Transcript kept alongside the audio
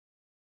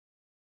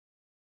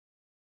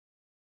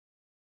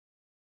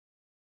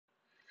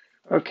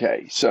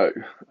Okay, so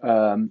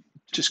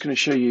just going to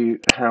show you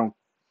how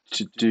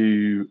to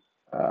do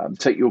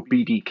take your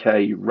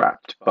BDK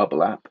wrapped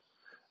bubble app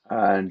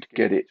and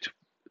get it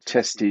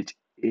tested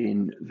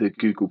in the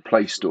Google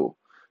Play Store,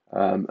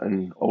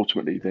 and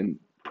ultimately then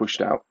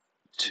pushed out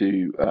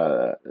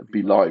to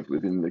be live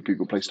within the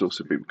Google Play Store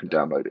so people can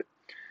download it.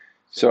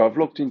 So I've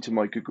logged into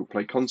my Google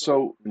Play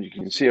console, and you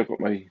can see I've got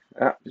my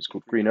app. It's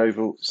called Green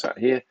Oval, sat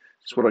here.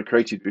 It's what I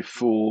created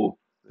before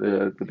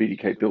the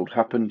BDK build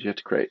happened. You had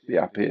to create the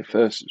app here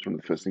first. It's one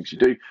of the first things you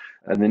do,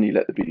 and then you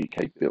let the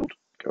BDK build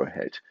go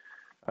ahead.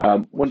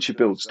 Once your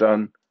build's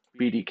done,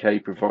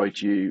 BDK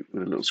provides you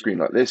with a little screen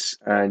like this,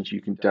 and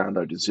you can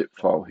download a zip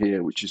file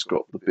here, which has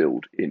got the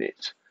build in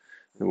it.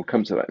 And we'll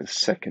come to that in a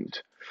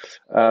second.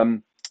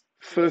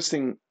 First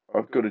thing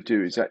I've got to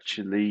do is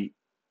actually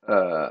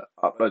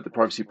upload the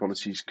privacy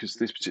policies, because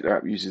this particular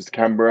app uses the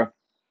camera.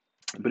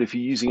 But if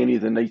you're using any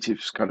of the native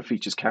kind of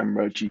features,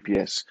 camera,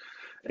 GPS,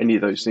 any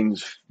of those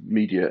things,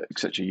 media,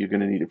 etc., you're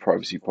going to need a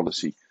privacy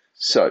policy.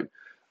 So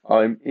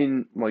I'm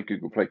in my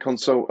Google Play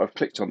console. I've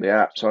clicked on the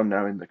app, so I'm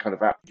now in the kind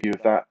of app view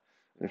of that.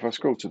 And if I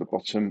scroll to the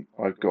bottom,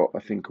 I've got a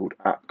thing called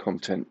app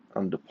content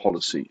under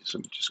policy. So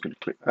I'm just going to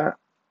click that.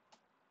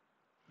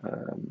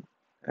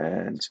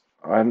 And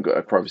I haven't got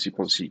a privacy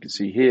policy, you can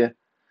see here.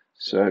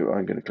 So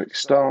I'm going to click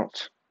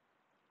start.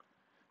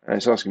 And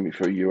it's asking me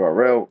for a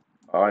URL.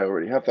 I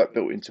already have that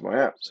built into my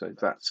app, so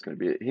that's going to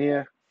be it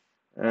here.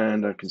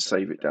 And I can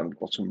save it down the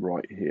bottom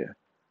right here.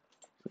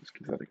 Let's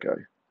give that a go.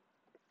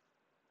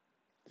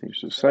 Seems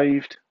to have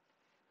saved.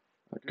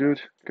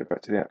 Good. Go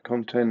back to the app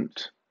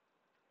content.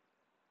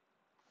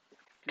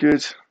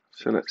 Good.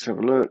 So let's have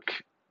a look.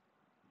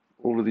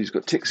 All of these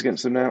got ticks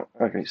against them now.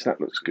 Okay, so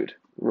that looks good.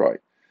 Right.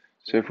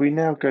 So if we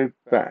now go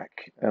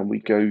back and we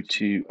go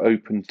to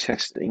open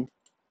testing,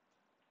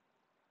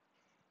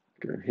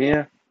 go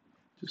here.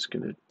 Just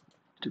going to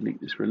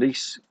delete this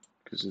release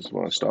because this is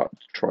what I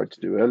tried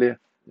to do earlier.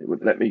 It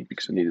wouldn't let me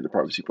because I needed a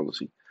privacy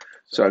policy.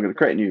 So I'm going to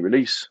create a new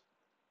release.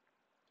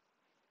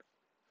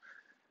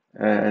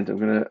 And I'm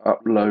going to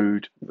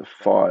upload the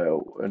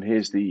file, and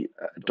here's the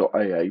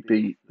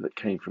 .aab that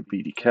came from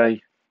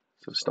BDK.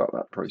 So I'll start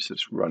that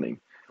process running.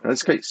 And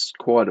this takes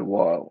quite a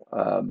while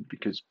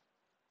because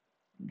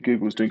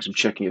Google's doing some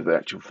checking of the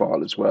actual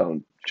file as well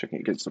and checking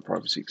it against the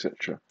privacy,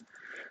 etc.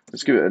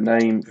 Let's give it a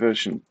name,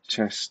 version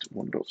test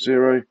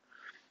 1.0.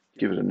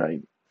 Give it a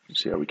name and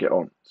see how we get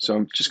on. So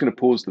I'm just going to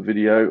pause the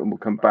video and we'll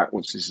come back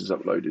once this is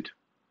uploaded.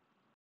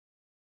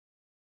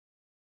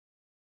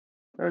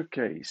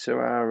 Okay, so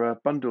our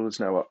bundle is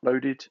now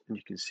uploaded and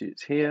you can see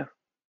it's here.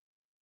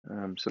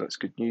 So that's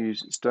good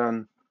news, it's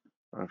done.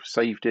 I've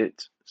saved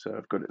it, so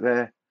I've got it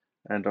there.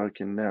 And I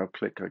can now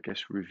click, I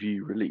guess,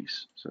 review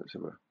release. So let's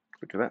have a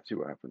look at that, see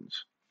what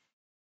happens.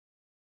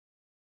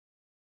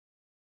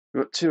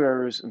 We've got 2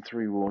 errors and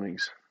 3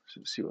 warnings. So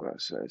let's see what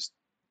that says.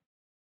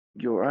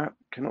 Your app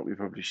cannot be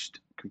published.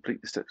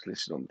 Complete the steps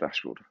listed on the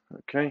dashboard.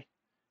 Okay.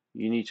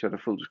 You need to add a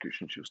full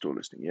description to your store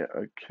listing. Yeah,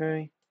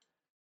 okay.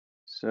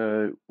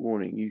 So,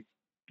 warning,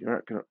 your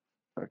app cannot.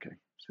 Okay,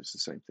 so it's the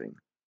same thing.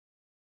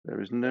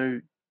 There is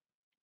no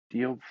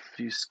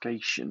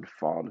deobfuscation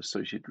file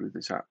associated with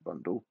this app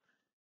bundle.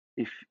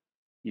 If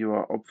you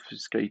are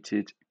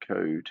obfuscated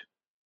code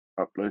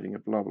uploading a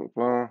blah blah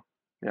blah,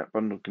 the app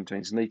bundle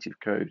contains native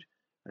code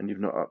and you've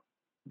not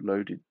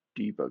uploaded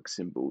debug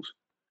symbols.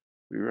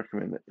 We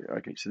recommend that.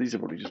 Okay, so these are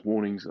probably just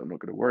warnings that I'm not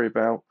going to worry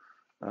about,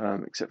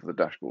 except for the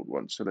dashboard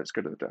one. So let's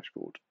go to the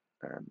dashboard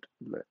and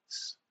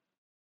let's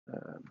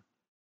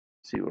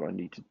see what I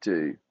need to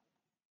do.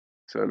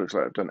 So it looks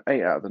like I've done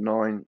 8 out of the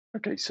 9.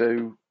 Okay,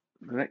 so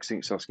the next thing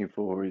it's asking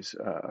for is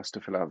us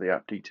to fill out the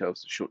app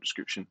details, the short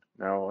description.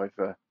 Now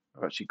I've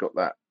actually got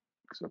that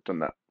because I've done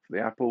that for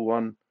the Apple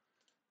one.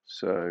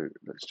 So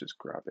let's just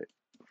grab it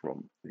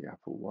from the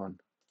Apple one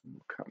and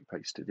we'll cut and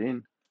paste it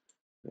in.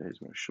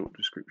 There's my short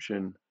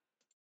description,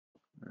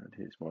 and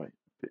here's my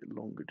bit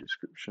longer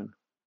description.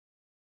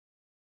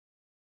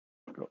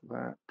 Got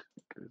that,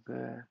 go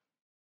there,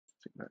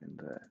 stick that in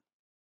there.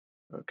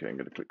 Okay, I'm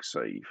going to click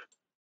save.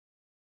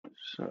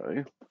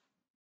 So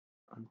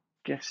I'm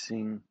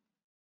guessing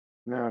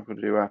now I've got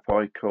to do app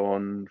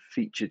icon,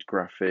 featured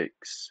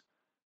graphics,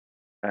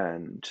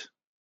 and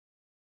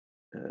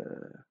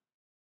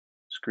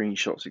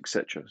screenshots,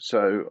 etc.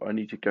 So I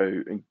need to go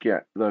and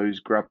get those,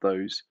 grab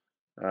those,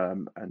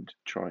 and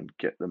try and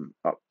get them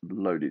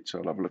uploaded. So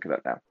I'll have a look at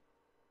that now.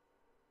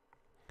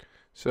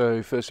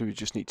 So firstly, we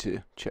just need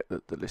to check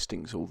that the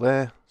listing's all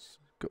there.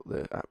 Got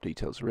the app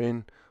details are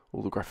in,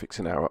 all the graphics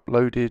are now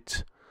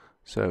uploaded.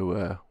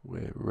 So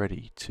we're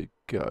ready to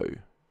go.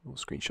 All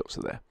screenshots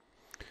are there.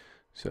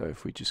 So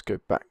if we just go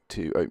back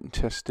to open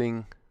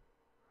testing,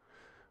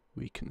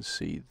 we can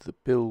see the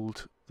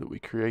build that we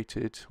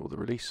created, or the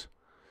release.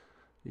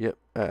 Yep,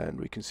 and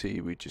we can see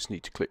we just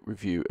need to click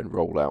review and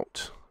roll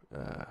out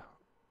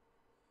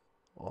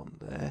on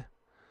there.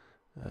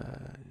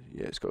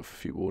 Yeah, it's got a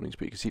few warnings,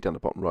 but you can see down the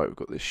bottom right we've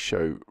got this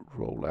show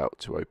rollout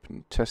to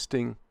open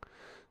testing,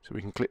 so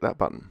we can click that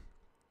button.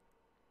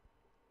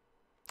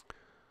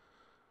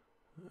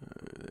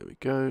 There we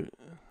go.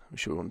 I'm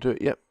sure we want to do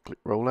it. Yep, click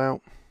roll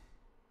out.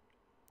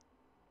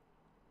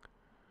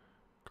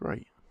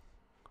 Great.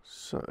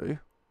 So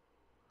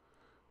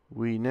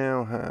we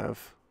now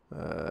have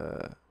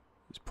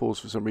it's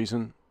paused for some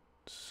reason,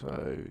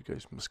 so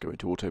it must go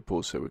into auto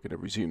pause, so we're going to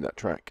resume that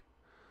track.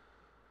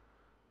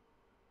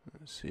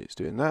 Let's see, it's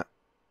doing that.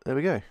 There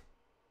we go.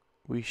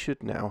 We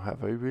should now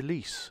have a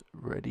release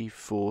ready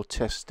for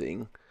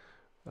testing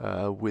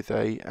with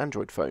a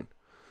Android phone,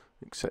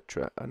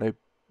 etc. I know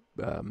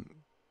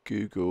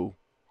Google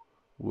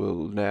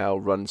will now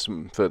run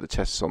some further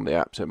tests on the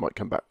app, so it might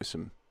come back with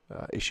some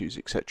issues,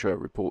 etc.,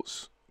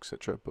 reports,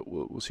 etc. But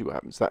we'll see what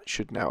happens. That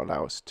should now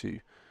allow us to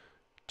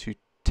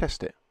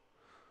test it.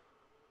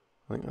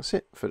 I think that's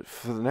it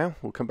for now.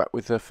 We'll come back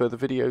with further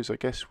videos, I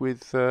guess,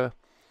 with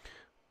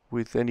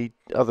any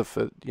other